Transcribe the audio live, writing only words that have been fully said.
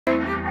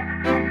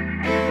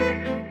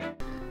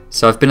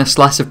So I've been a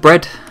slice of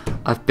bread,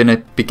 I've been a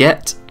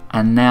baguette,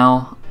 and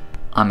now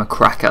I'm a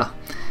cracker.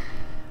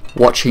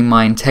 Watching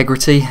my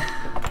integrity,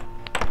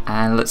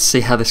 and let's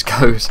see how this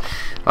goes.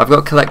 I've got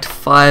to collect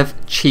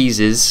 5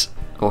 cheeses,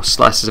 or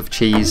slices of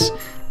cheese,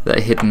 that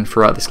are hidden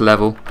throughout this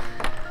level.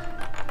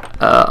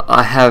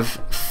 I have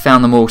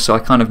found them all, so I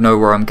kind of know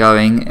where I'm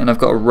going, and I've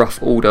got a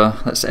rough order.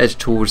 Let's edge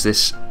towards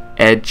this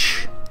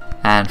edge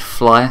and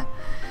fly.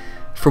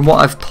 From what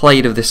I've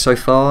played of this so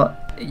far,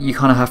 you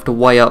kind of have to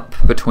weigh up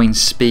between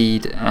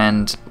speed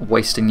and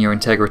wasting your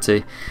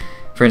integrity.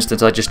 For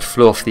instance, I just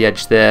flew off the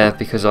edge there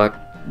because I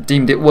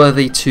deemed it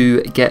worthy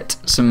to get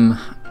some,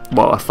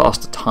 well, a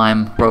faster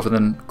time rather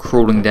than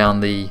crawling down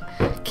the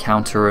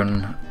counter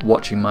and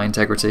watching my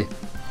integrity.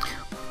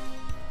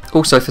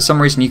 Also, for some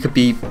reason you could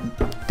be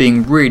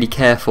being really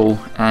careful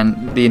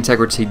and the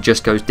integrity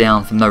just goes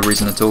down for no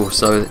reason at all,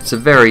 so it's a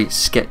very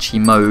sketchy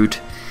mode,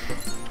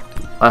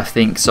 I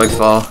think, so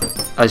far,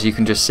 as you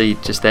can just see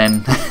just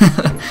then.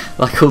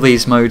 Like all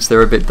these modes,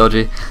 they're a bit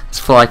dodgy. Let's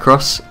fly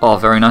across. Oh,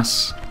 very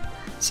nice.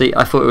 See,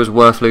 I thought it was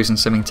worth losing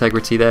some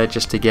integrity there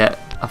just to get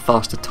a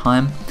faster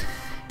time.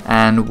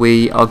 And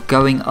we are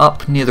going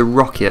up near the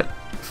rocket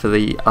for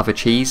the other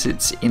cheese.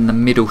 It's in the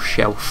middle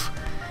shelf.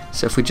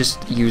 So if we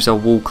just use our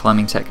wall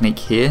climbing technique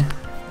here,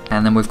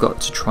 and then we've got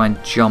to try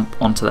and jump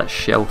onto that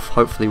shelf.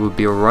 Hopefully we'll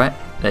be alright.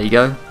 There you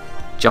go.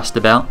 Just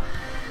about.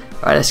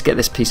 Alright, let's get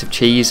this piece of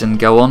cheese and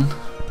go on.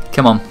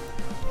 Come on.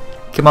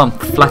 Come on,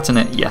 flatten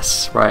it.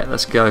 Yes, right,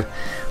 let's go.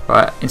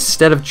 Right,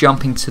 instead of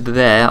jumping to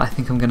there, I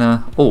think I'm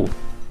gonna... Oh,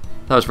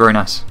 that was very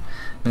nice.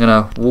 I'm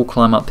gonna wall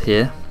climb up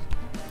here.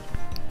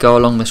 Go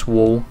along this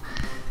wall.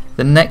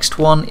 The next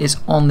one is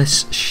on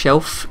this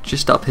shelf,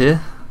 just up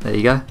here. There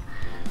you go.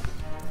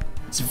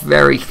 It's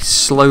very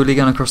slowly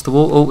going across the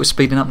wall. Oh, we're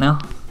speeding up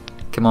now.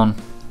 Come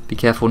on. Be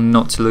careful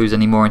not to lose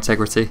any more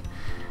integrity.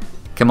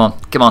 Come on,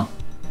 come on.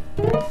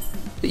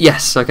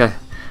 Yes, okay.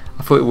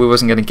 I thought we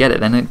wasn't going to get it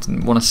then. It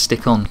didn't want to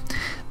stick on.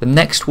 The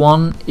next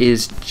one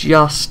is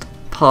just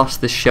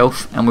past this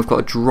shelf and we've got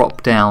to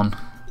drop down.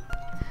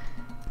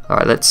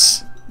 Alright,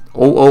 let's...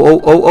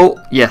 Oh.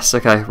 Yes,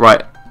 okay,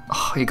 right.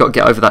 Oh, you got to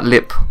get over that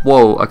lip.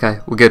 Whoa, okay,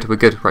 we're good, we're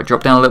good. Right,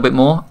 drop down a little bit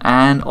more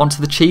and onto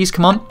the cheese,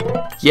 come on.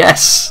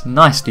 Yes,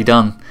 nicely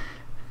done.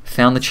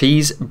 Found the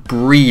cheese,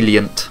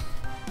 brilliant.